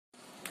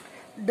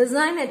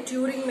Design a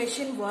Turing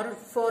machine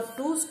for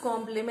 2's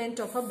complement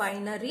of a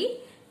binary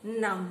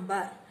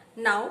number.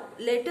 Now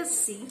let us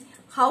see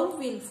how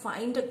we'll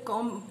find a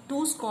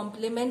 2's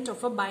complement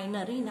of a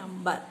binary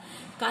number.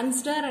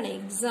 Consider an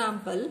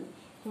example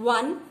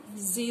 1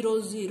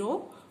 0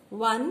 0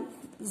 1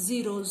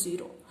 0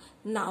 0.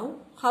 Now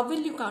how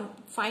will you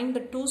find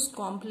the 2's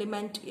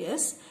complement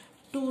is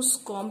 2's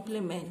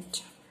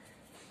complement.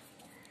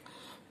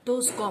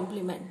 2's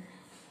complement.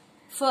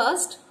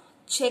 First,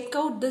 check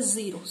out the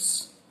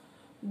zeros.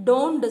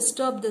 Don't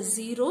disturb the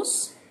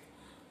zeros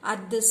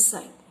at this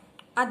side,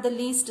 at the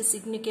least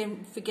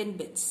significant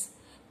bits.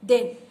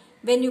 Then,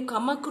 when you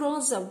come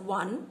across a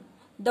 1,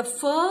 the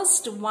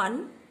first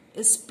one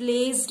is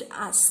placed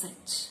as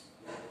such.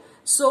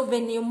 So,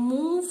 when you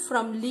move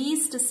from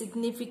least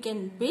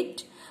significant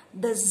bit,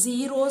 the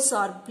zeros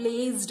are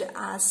placed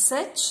as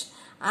such,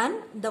 and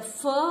the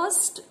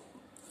first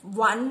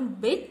one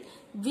bit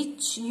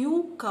which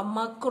you come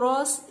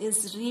across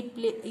is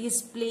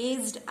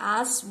placed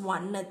as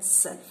 1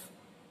 itself.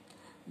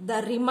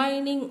 The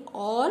remaining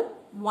all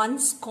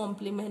 1's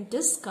complement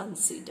is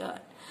considered.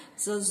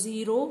 So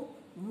 0,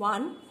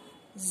 1,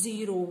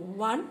 0,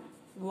 1,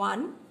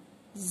 1,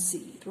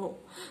 0.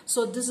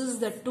 So this is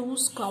the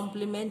 2's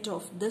complement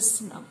of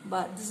this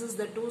number. This is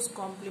the 2's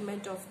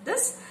complement of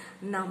this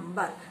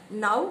number.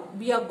 Now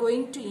we are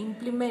going to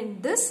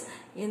implement this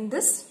in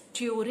this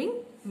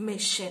Turing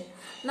machine.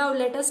 Now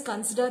let us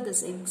consider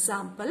this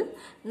example.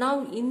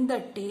 Now in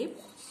the tape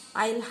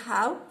I'll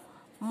have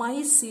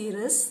my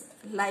series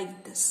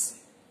like this.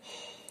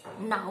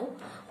 Now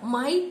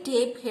my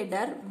tape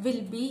header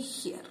will be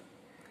here.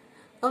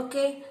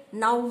 Okay,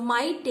 now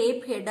my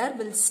tape header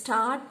will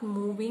start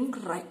moving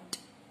right.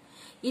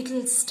 It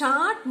will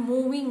start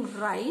moving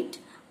right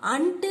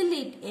until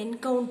it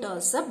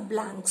encounters a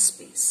blank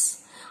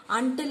space.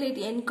 Until it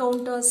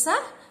encounters a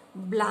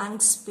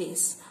blank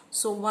space.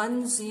 So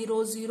 1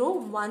 0 0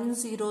 1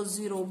 0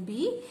 0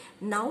 B.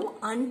 Now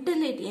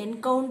until it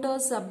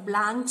encounters a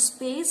blank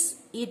space,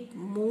 it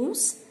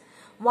moves.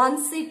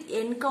 Once it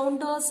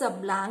encounters a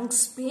blank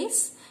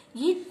space,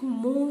 it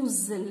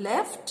moves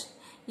left.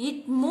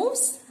 It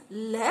moves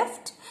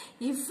left.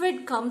 If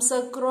it comes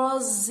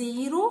across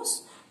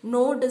zeros,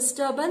 no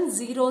disturbance,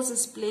 zeros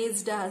is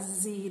placed as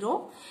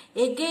 0.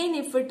 Again,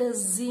 if it is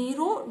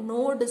 0,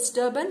 no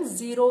disturbance,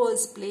 0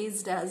 is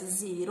placed as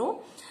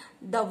 0.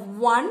 The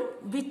one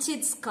which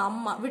it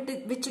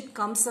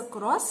comes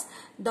across,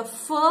 the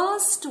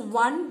first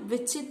one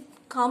which it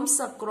comes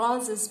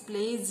across is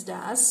placed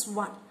as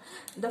 1.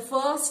 The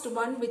first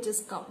one which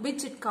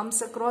it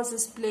comes across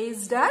is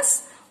placed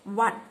as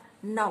 1.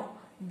 Now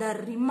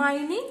the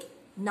remaining,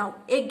 now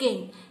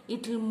again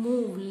it will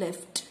move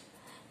left.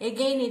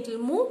 Again it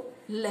will move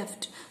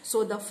left.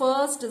 So the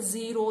first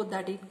 0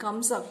 that it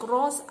comes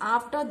across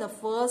after the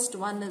first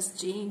one is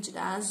changed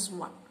as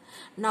 1.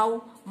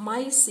 Now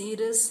my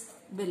series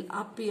will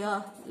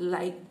appear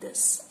like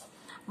this.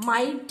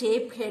 My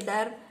tape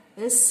header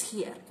is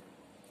here.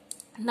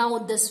 Now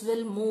this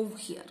will move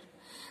here.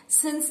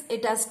 Since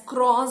it has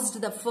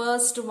crossed the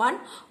first one,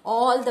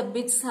 all the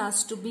bits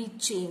has to be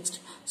changed.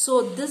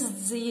 So this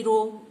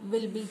 0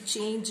 will be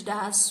changed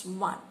as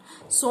 1.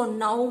 So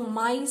now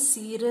my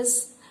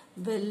series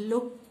will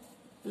look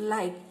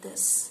like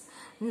this.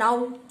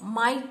 Now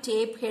my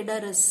tape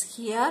header is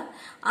here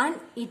and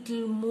it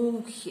will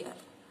move here.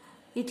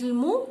 It will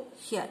move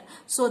here.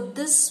 So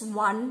this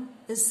one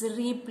is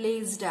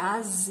replaced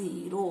as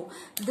 0.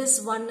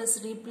 This one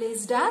is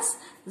replaced as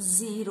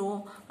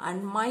 0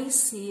 and my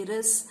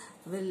series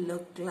will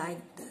look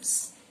like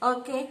this.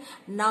 Okay.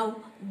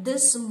 Now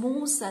this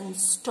moves and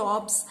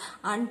stops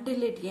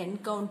until it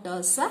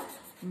encounters a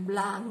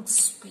blank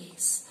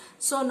space.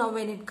 So now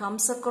when it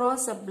comes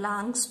across a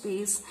blank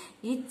space,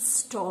 it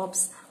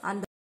stops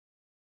and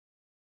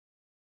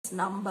the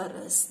number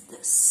is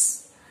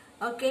this.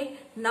 Okay,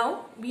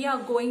 now we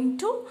are going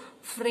to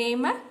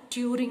frame a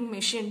Turing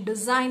machine,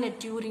 design a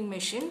Turing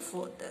machine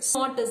for this.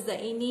 What is the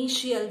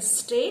initial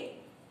state?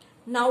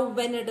 Now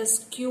when it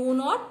is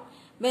Q0,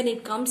 when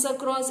it comes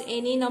across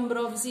any number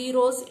of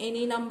zeros,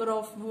 any number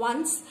of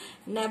ones,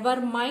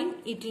 never mind,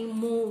 it will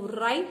move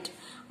right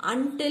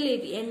until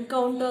it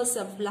encounters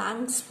a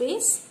blank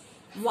space.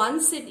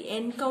 Once it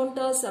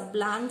encounters a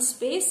blank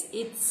space,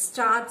 it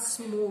starts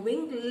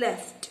moving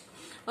left.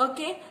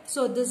 Okay,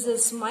 so this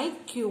is my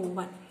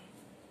Q1.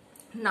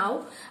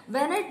 Now,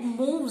 when it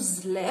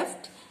moves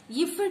left,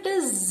 if it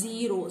is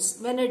zeros,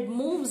 when it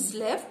moves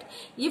left,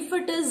 if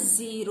it is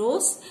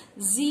zeros,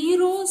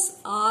 zeros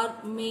are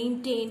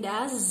maintained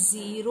as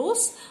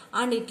zeros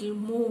and it will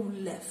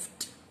move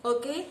left.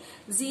 Okay,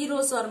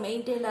 zeros are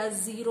maintained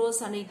as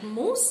zeros and it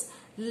moves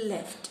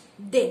left.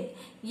 Then,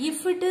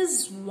 if it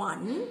is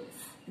 1,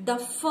 the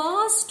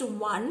first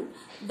one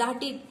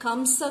that it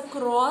comes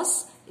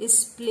across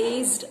is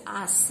placed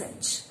as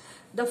such.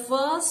 The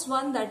first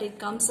one that it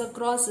comes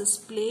across is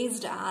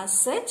placed as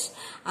such,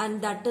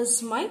 and that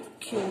is my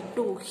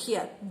Q2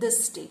 here,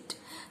 this state.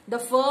 The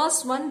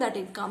first one that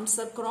it comes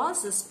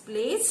across is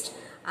placed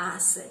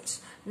as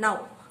such.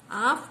 Now,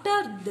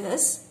 after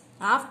this,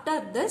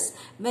 After this,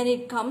 when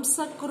it comes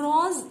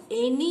across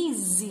any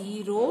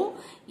 0,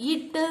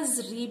 it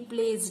is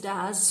replaced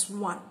as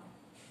 1.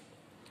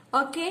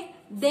 Okay,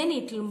 then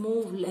it will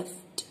move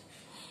left.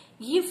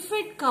 If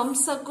it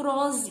comes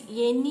across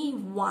any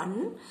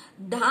 1,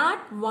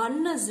 that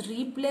 1 is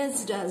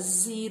replaced as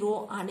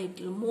 0 and it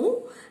will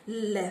move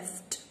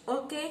left.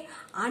 Okay,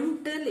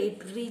 until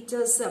it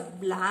reaches a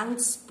blank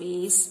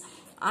space.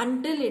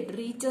 Until it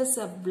reaches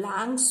a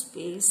blank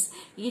space,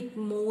 it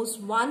moves.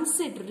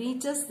 Once it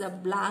reaches the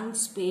blank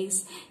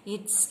space,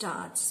 it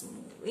starts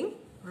moving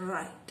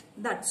right.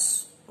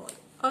 That's all.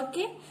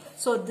 Okay,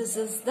 so this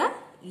is the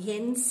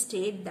end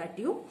state that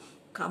you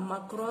come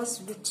across,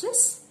 which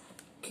is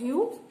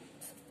Q